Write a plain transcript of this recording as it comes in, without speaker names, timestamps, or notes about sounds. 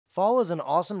Fall is an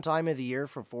awesome time of the year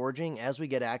for foraging as we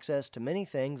get access to many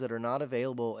things that are not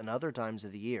available in other times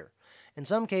of the year. In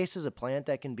some cases, a plant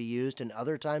that can be used in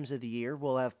other times of the year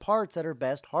will have parts that are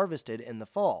best harvested in the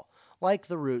fall, like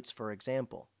the roots, for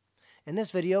example. In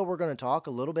this video, we're going to talk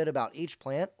a little bit about each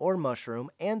plant or mushroom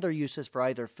and their uses for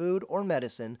either food or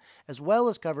medicine, as well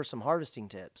as cover some harvesting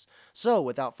tips. So,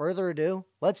 without further ado,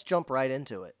 let's jump right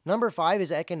into it. Number 5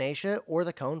 is Echinacea or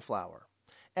the coneflower.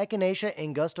 Echinacea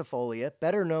angustifolia,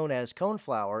 better known as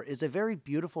coneflower, is a very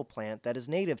beautiful plant that is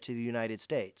native to the United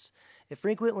States. It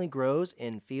frequently grows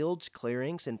in fields,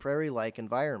 clearings, and prairie-like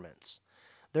environments.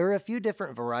 There are a few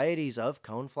different varieties of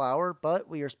coneflower, but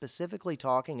we are specifically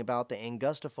talking about the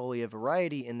angustifolia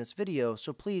variety in this video,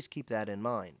 so please keep that in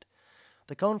mind.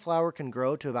 The coneflower can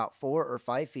grow to about 4 or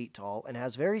 5 feet tall and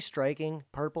has very striking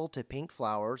purple to pink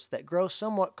flowers that grow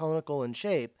somewhat conical in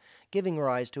shape, giving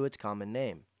rise to its common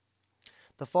name.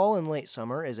 The fall and late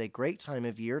summer is a great time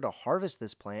of year to harvest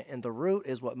this plant, and the root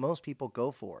is what most people go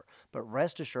for. But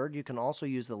rest assured, you can also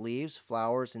use the leaves,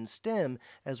 flowers, and stem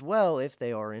as well if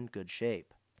they are in good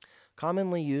shape.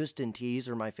 Commonly used in teas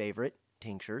are my favorite,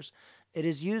 tinctures. It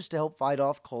is used to help fight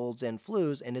off colds and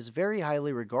flus and is very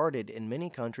highly regarded in many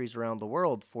countries around the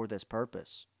world for this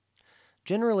purpose.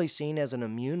 Generally seen as an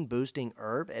immune-boosting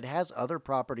herb, it has other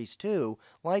properties too,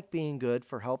 like being good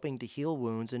for helping to heal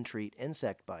wounds and treat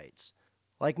insect bites.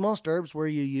 Like most herbs where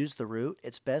you use the root,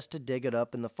 it's best to dig it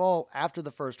up in the fall after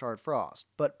the first hard frost.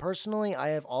 But personally, I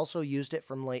have also used it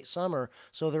from late summer,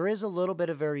 so there is a little bit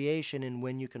of variation in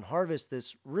when you can harvest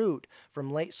this root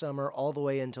from late summer all the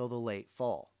way until the late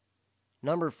fall.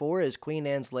 Number 4 is Queen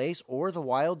Anne's lace or the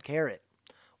wild carrot.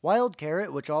 Wild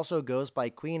carrot, which also goes by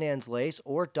Queen Anne's lace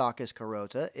or Daucus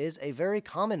carota, is a very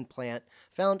common plant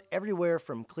found everywhere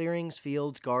from clearings,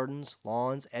 fields, gardens,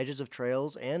 lawns, edges of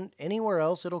trails, and anywhere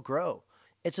else it'll grow.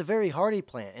 It's a very hardy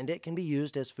plant, and it can be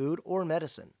used as food or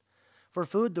medicine. For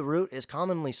food, the root is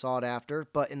commonly sought after,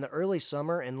 but in the early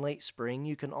summer and late spring,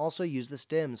 you can also use the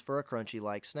stems for a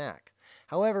crunchy-like snack.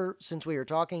 However, since we are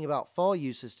talking about fall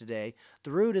uses today,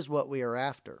 the root is what we are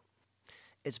after.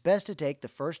 It's best to take the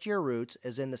first-year roots,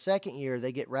 as in the second year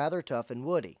they get rather tough and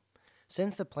woody.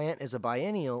 Since the plant is a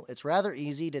biennial, it's rather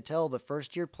easy to tell the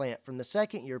first-year plant from the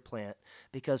second-year plant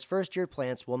because first-year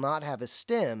plants will not have a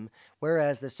stem,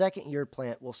 whereas the second-year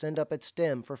plant will send up its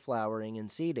stem for flowering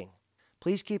and seeding.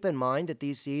 Please keep in mind that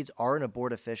these seeds are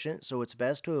abortifacient, so it's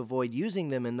best to avoid using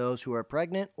them in those who are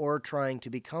pregnant or trying to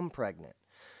become pregnant.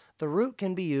 The root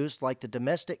can be used like the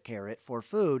domestic carrot for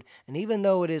food, and even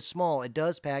though it is small, it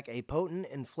does pack a potent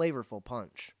and flavorful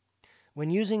punch. When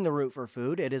using the root for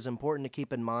food, it is important to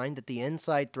keep in mind that the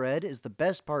inside thread is the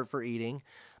best part for eating,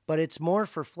 but it's more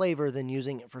for flavor than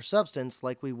using it for substance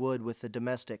like we would with the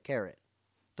domestic carrot.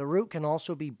 The root can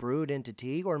also be brewed into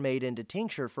tea or made into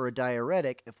tincture for a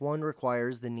diuretic if one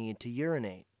requires the need to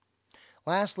urinate.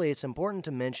 Lastly, it's important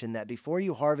to mention that before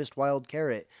you harvest wild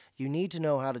carrot, you need to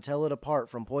know how to tell it apart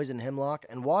from poison hemlock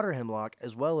and water hemlock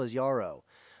as well as yarrow.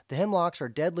 The hemlocks are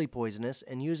deadly poisonous,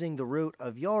 and using the root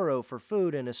of yarrow for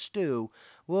food in a stew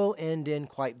will end in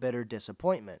quite bitter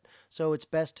disappointment, so it's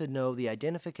best to know the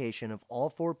identification of all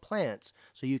 4 plants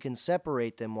so you can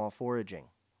separate them while foraging.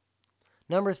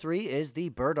 Number 3 is the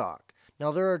burdock.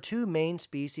 Now there are 2 main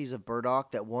species of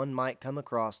burdock that one might come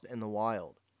across in the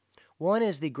wild. One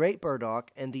is the great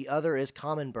burdock and the other is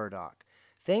common burdock.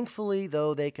 Thankfully,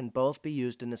 though, they can both be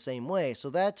used in the same way, so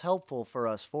that's helpful for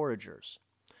us foragers.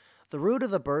 The root of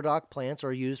the burdock plants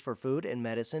are used for food and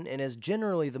medicine and is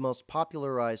generally the most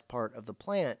popularized part of the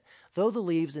plant, though the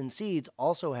leaves and seeds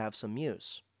also have some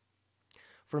use.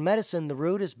 For medicine, the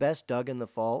root is best dug in the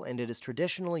fall, and it is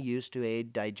traditionally used to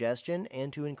aid digestion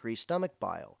and to increase stomach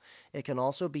bile. It can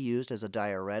also be used as a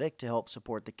diuretic to help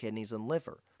support the kidneys and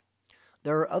liver.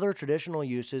 There are other traditional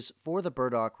uses for the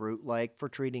burdock root, like for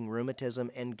treating rheumatism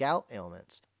and gout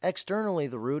ailments. Externally,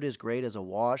 the root is great as a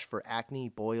wash for acne,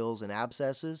 boils, and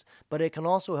abscesses, but it can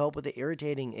also help with the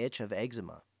irritating itch of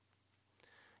eczema.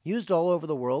 Used all over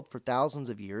the world for thousands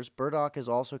of years, burdock is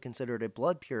also considered a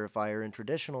blood purifier in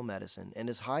traditional medicine and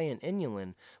is high in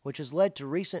inulin, which has led to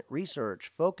recent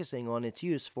research focusing on its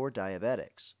use for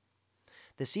diabetics.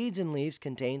 The seeds and leaves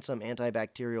contain some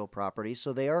antibacterial properties,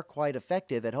 so they are quite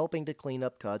effective at helping to clean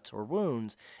up cuts or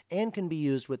wounds, and can be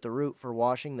used with the root for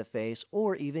washing the face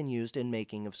or even used in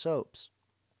making of soaps.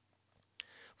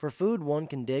 For food, one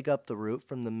can dig up the root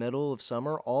from the middle of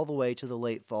summer all the way to the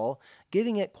late fall,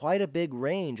 giving it quite a big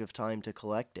range of time to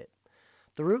collect it.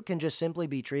 The root can just simply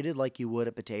be treated like you would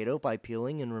a potato by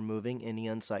peeling and removing any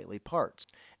unsightly parts.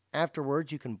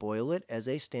 Afterwards, you can boil it as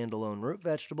a standalone root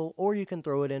vegetable, or you can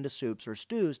throw it into soups or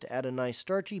stews to add a nice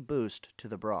starchy boost to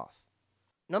the broth.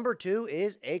 Number 2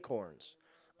 is acorns.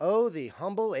 Oh, the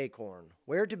humble acorn.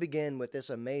 Where to begin with this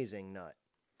amazing nut?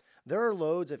 There are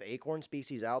loads of acorn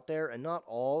species out there, and not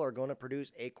all are going to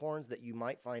produce acorns that you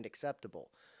might find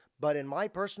acceptable. But in my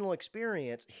personal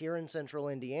experience here in central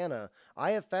Indiana,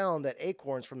 I have found that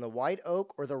acorns from the white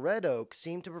oak or the red oak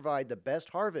seem to provide the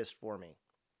best harvest for me.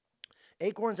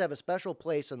 Acorns have a special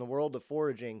place in the world of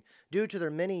foraging due to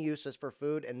their many uses for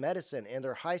food and medicine and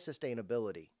their high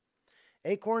sustainability.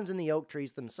 Acorns in the oak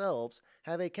trees themselves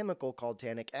have a chemical called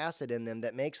tannic acid in them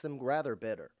that makes them rather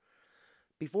bitter.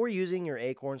 Before using your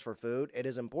acorns for food, it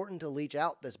is important to leach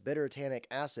out this bitter tannic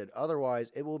acid,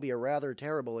 otherwise it will be a rather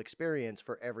terrible experience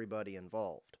for everybody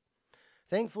involved.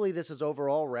 Thankfully, this is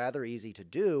overall rather easy to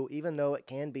do, even though it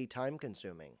can be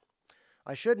time-consuming.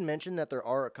 I should mention that there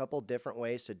are a couple different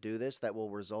ways to do this that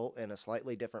will result in a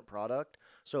slightly different product,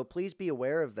 so please be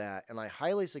aware of that, and I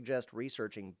highly suggest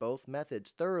researching both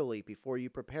methods thoroughly before you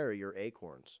prepare your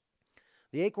acorns.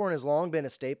 The acorn has long been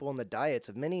a staple in the diets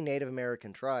of many Native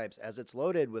American tribes as it's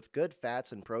loaded with good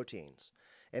fats and proteins.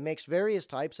 It makes various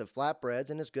types of flatbreads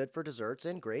and is good for desserts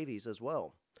and gravies as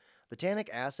well. The tannic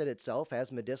acid itself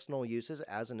has medicinal uses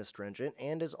as an astringent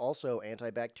and is also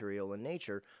antibacterial in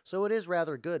nature, so it is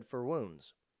rather good for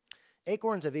wounds.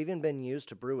 Acorns have even been used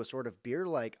to brew a sort of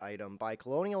beer-like item by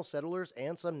colonial settlers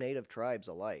and some native tribes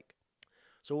alike.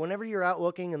 So whenever you're out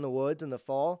looking in the woods in the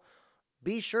fall,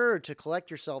 be sure to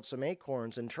collect yourself some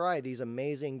acorns and try these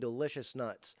amazing, delicious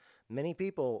nuts. Many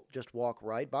people just walk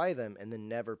right by them and then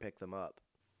never pick them up.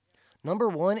 Number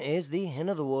 1 is the hen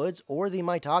of the woods or the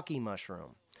maitake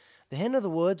mushroom. The hen of the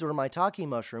woods or maitake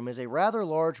mushroom is a rather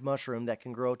large mushroom that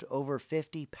can grow to over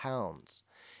 50 pounds.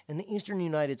 In the eastern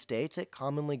United States, it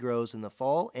commonly grows in the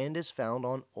fall and is found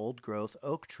on old-growth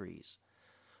oak trees.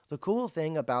 The cool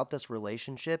thing about this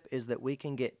relationship is that we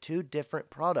can get 2 different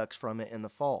products from it in the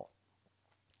fall.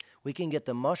 We can get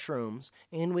the mushrooms,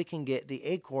 and we can get the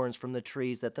acorns from the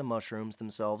trees that the mushrooms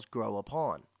themselves grow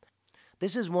upon.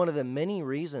 This is one of the many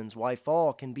reasons why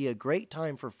fall can be a great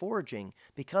time for foraging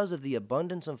because of the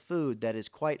abundance of food that is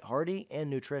quite hearty and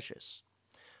nutritious.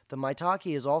 The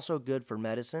maitake is also good for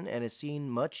medicine and is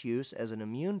seen much use as an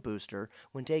immune booster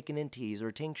when taken in teas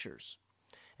or tinctures.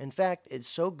 In fact, it's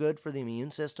so good for the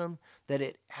immune system that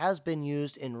it has been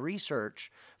used in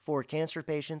research for cancer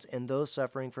patients and those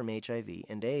suffering from HIV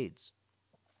and AIDS.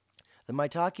 The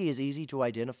maitake is easy to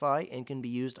identify and can be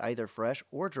used either fresh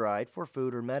or dried for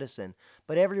food or medicine,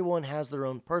 but everyone has their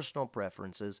own personal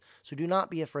preferences, so do not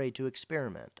be afraid to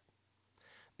experiment.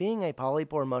 Being a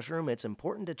polypore mushroom, it's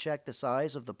important to check the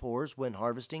size of the pores when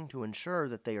harvesting to ensure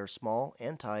that they are small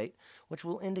and tight, which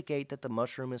will indicate that the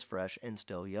mushroom is fresh and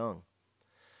still young.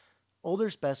 Older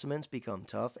specimens become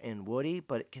tough and woody,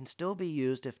 but it can still be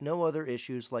used if no other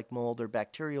issues like mold or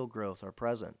bacterial growth are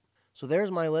present. So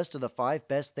there's my list of the 5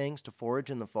 best things to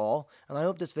forage in the fall, and I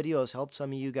hope this video has helped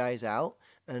some of you guys out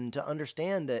and to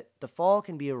understand that the fall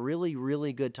can be a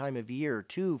really good time of year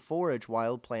to forage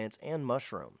wild plants and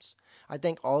mushrooms. I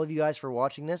thank all of you guys for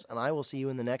watching this, and I will see you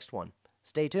in the next one.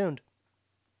 Stay tuned.